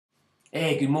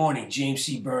Hey, good morning. James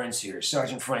C. Burns here.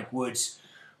 Sergeant Frank Woods,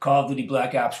 Call of Duty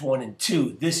Black Ops 1 and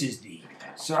 2. This is the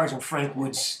Sergeant Frank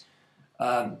Woods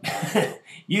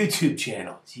YouTube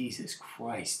channel. Jesus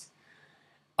Christ.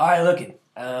 Alright, look,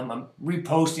 I'm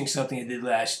reposting something I did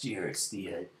last year. It's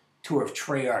the tour of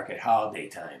Treyarch at holiday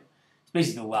time. It's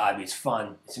basically the lobby. It's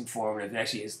fun. It's informative. It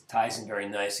actually ties in very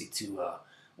nicely to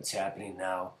what's happening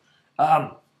now.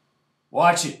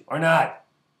 Watch it or not.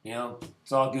 You know,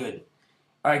 it's all good.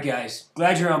 Alright guys,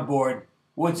 glad you're on board.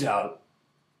 Woods out.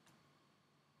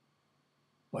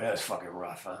 Boy, that was fucking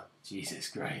rough, huh? Jesus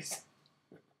Christ.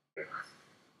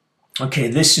 Okay,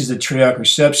 this is the Treyarch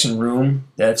reception room.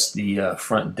 That's the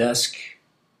front desk.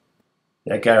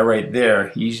 That guy right there,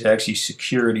 he's actually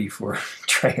security for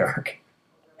Treyarch.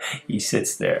 He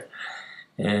sits there.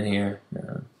 And here,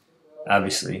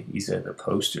 obviously, these are the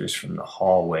posters from the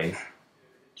hallway.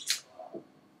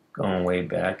 Going way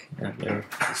back. And there,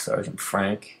 Sergeant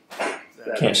Frank.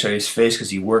 Can't show you his face because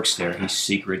he works there. He's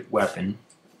secret weapon.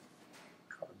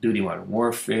 Call of Duty Modern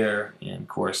Warfare. And of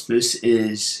course, this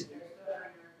is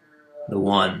the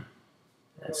one.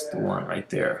 That's the one right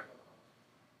there.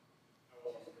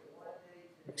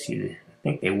 See, I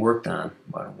think they worked on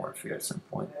Modern Warfare at some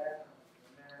point.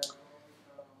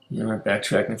 You know, we're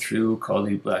backtracking through Call of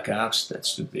Duty Black Ops.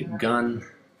 That's the big gun.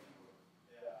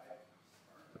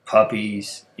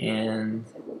 Puppies, and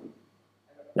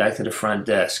back to the front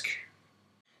desk.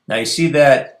 Now you see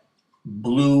that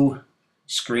blue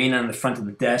screen on the front of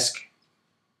the desk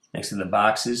next to the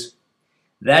boxes?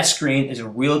 That screen is a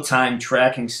real-time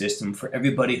tracking system for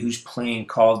everybody who's playing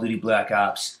Call of Duty Black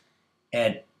Ops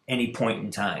at any point in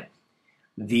time.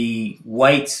 The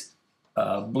white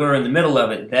blur in the middle of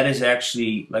it, that is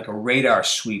actually like a radar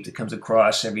sweep that comes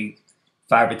across every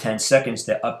 5 or 10 seconds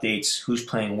that updates who's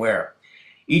playing where.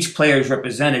 Each player is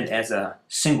represented as a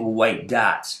single white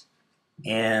dot,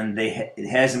 and it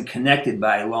has them connected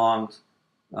by long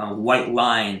white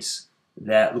lines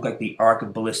that look like the arc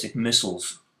of ballistic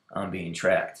missiles being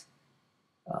tracked.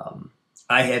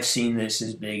 I have seen this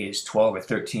as big as 12 or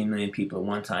 13 million people at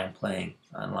one time playing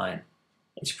online.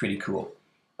 It's pretty cool.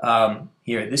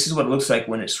 Here, this is what it looks like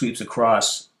when it sweeps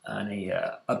across on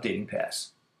a updating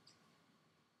pass.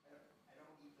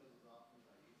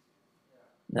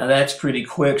 Now that's pretty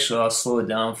quick, so I'll slow it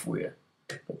down for you.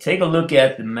 But take a look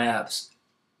at the maps.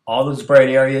 All those bright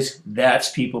areas,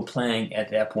 that's people playing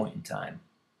at that point in time.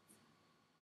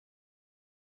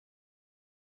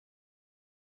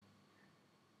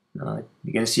 Now,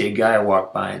 you're going to see a guy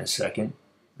walk by in a second.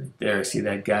 Right there, see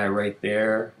that guy right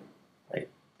there? Right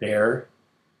there.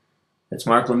 That's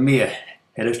Mark Lamia,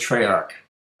 head of Treyarch.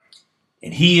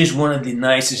 And he is one of the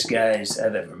nicest guys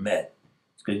I've ever met.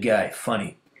 He's a good guy,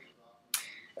 funny.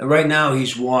 And right now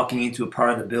he's walking into a part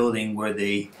of the building where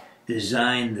they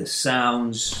design the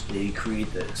sounds, they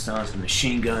create the sounds of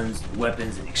machine guns, the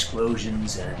weapons and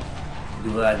explosions, and do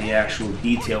a lot of the actual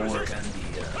detail work on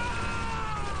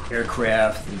the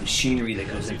aircraft and machinery that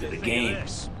goes into the game.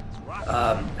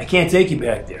 I can't take you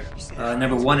back there.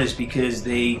 Number one is because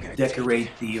they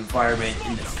decorate the environment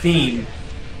in the theme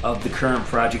of the current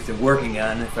project they're working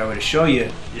on. If I were to show you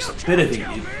just a bit of it,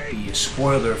 it'd be a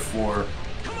spoiler for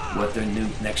what their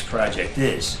next project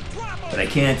is. But I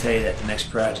can tell you that the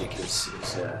next project is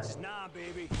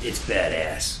it's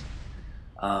badass.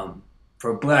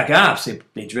 For Black Ops,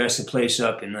 they dressed the place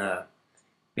up in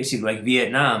basically like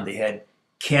Vietnam. They had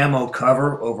camo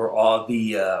cover over all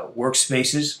the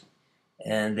workspaces,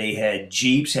 and they had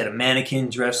jeeps, had a mannequin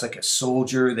dressed like a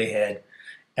soldier. They had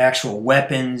actual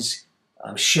weapons,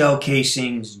 shell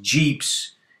casings,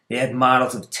 jeeps. They had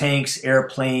models of tanks,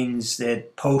 airplanes, they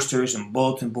had posters and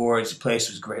bulletin boards. The place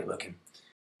was great looking.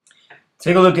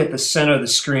 Take a look at the center of the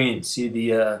screen. See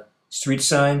the street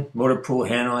sign? Motor Pool,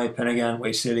 Hanoi, Pentagon,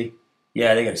 Way City.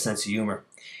 Yeah, they got a sense of humor.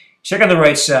 Check on the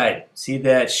right side. See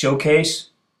that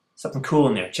showcase? Something cool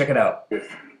in there. Check it out.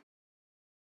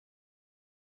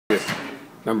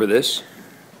 Remember this?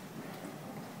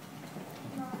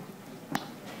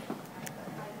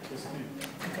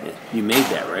 You made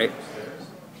that, right?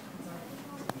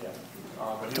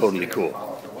 Totally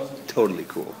cool. Totally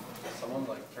cool.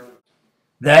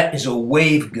 That is a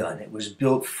wave gun. It was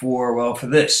built for, well, for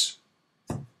this.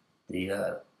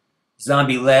 The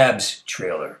Zombie Labs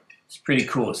trailer. It's pretty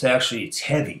cool. It's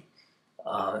heavy.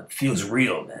 It feels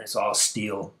real, man. It's all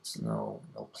steel. There's no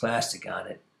plastic on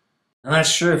it. I'm not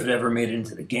sure if it ever made it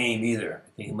into the game either. I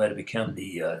think it might have become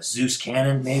the Zeus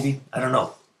cannon, maybe. I don't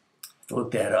know. Have to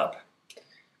look that up.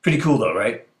 Pretty cool though,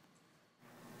 right?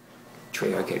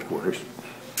 Treyarch headquarters.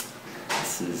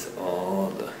 This is all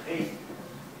the... Hey,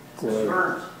 C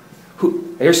Burns.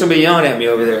 I hear somebody yelling at me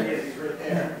over there.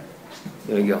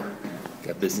 There we go.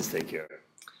 Got business to take care of.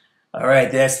 All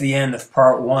right, that's the end of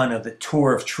part 1 of the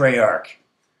tour of Treyarch.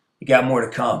 We got more to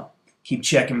come. Keep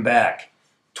checking back.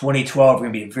 2012 is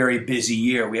going to be a very busy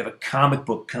year. We have a comic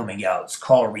book coming out. It's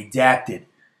called Redacted.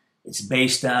 It's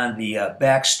based on the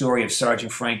backstory of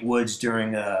Sergeant Frank Woods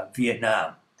during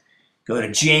Vietnam. Go to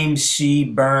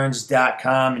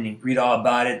jamescburns.com and you can read all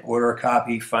about it, order a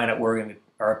copy, find out where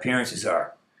our appearances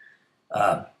are.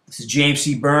 This is James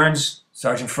C. Burns,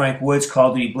 Sergeant Frank Woods,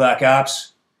 Call of Duty Black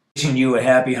Ops. Wishing you a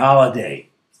happy holiday.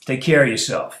 Take care of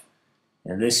yourself.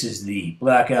 And this is the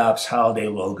Black Ops holiday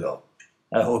logo.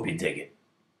 I hope you dig it.